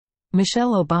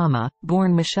Michelle Obama,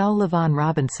 born Michelle LaVaughn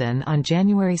Robinson on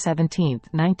January 17,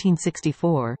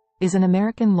 1964, is an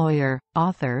American lawyer,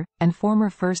 author, and former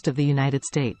First of the United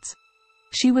States.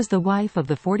 She was the wife of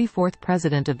the 44th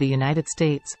President of the United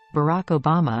States, Barack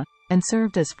Obama, and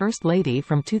served as First Lady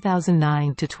from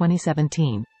 2009 to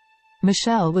 2017.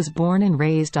 Michelle was born and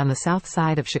raised on the South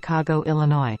Side of Chicago,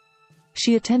 Illinois.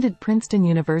 She attended Princeton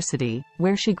University,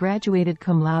 where she graduated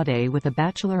cum laude with a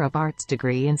Bachelor of Arts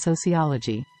degree in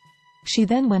sociology. She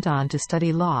then went on to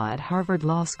study law at Harvard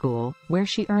Law School, where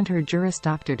she earned her Juris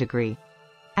Doctor degree.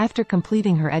 After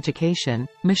completing her education,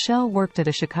 Michelle worked at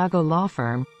a Chicago law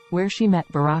firm, where she met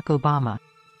Barack Obama.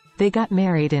 They got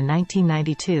married in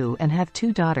 1992 and have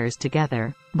two daughters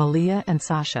together, Malia and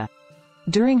Sasha.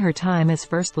 During her time as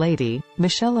First Lady,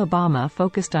 Michelle Obama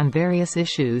focused on various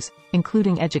issues,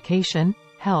 including education,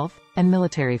 health, and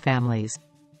military families.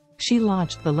 She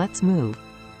launched the Let's Move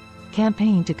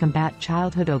campaign to combat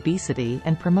childhood obesity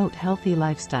and promote healthy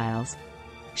lifestyles.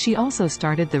 She also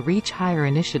started the Reach Higher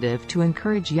initiative to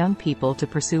encourage young people to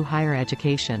pursue higher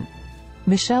education.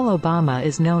 Michelle Obama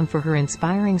is known for her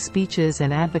inspiring speeches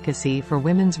and advocacy for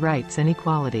women's rights and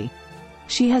equality.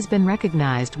 She has been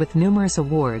recognized with numerous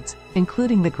awards,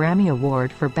 including the Grammy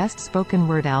Award for Best Spoken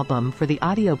Word Album for the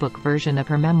audiobook version of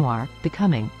her memoir,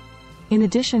 Becoming. In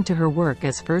addition to her work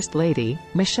as First Lady,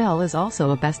 Michelle is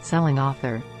also a best-selling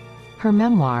author. Her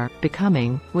memoir,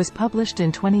 Becoming, was published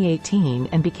in 2018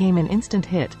 and became an instant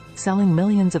hit, selling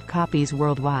millions of copies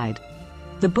worldwide.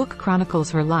 The book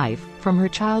chronicles her life, from her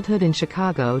childhood in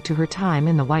Chicago to her time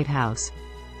in the White House.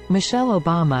 Michelle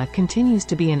Obama continues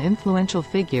to be an influential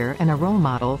figure and a role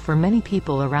model for many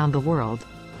people around the world.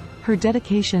 Her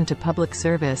dedication to public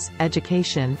service,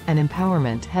 education, and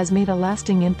empowerment has made a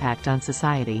lasting impact on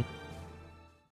society.